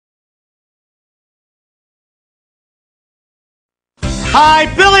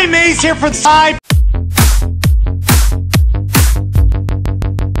Hi, Billy Mays here for the side.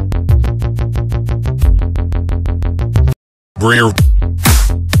 Bring her.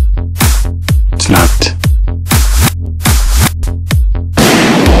 It's not.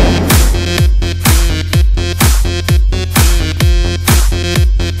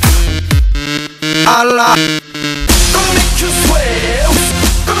 Allah. Gonna make you swell.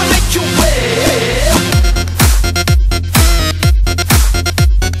 Gonna make you well.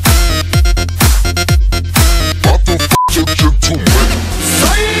 What the f*** you gentleman?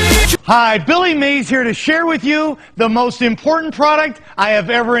 Hi, Billy Mays here to share with you the most important product I have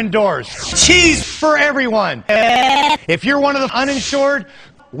ever endorsed. Cheese for everyone. If you're one of the uninsured,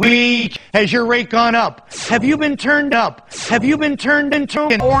 has your rate gone up? Have you been turned up? Have you been turned into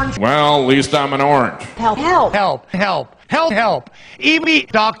an orange? Well, at least I'm an orange. Help, help, help, help, help, help. EB,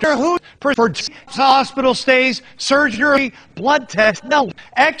 Doctor Who, for hospital stays, surgery, blood test, no,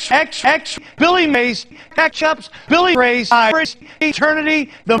 X, Billy Mays, catch-ups, Billy Ray's,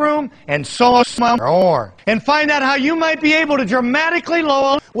 eternity, the room, and so much more. And find out how you might be able to dramatically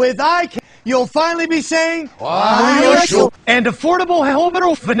lower with You'll finally be saying, and affordable health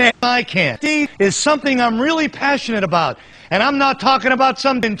I can't. Is something I'm really passionate about. And I'm not talking about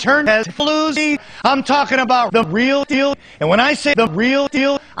something turned as floozy. I'm talking about the real deal. And when I say the real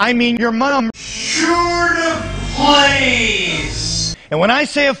deal, I mean your mom. Sure to please. And when I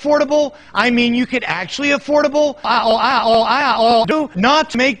say affordable, I mean you could actually affordable. Do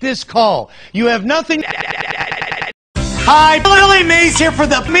not make this call. You have nothing. Hi, Lilly Mays here for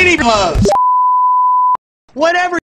the Minnie Gloves. Whatever.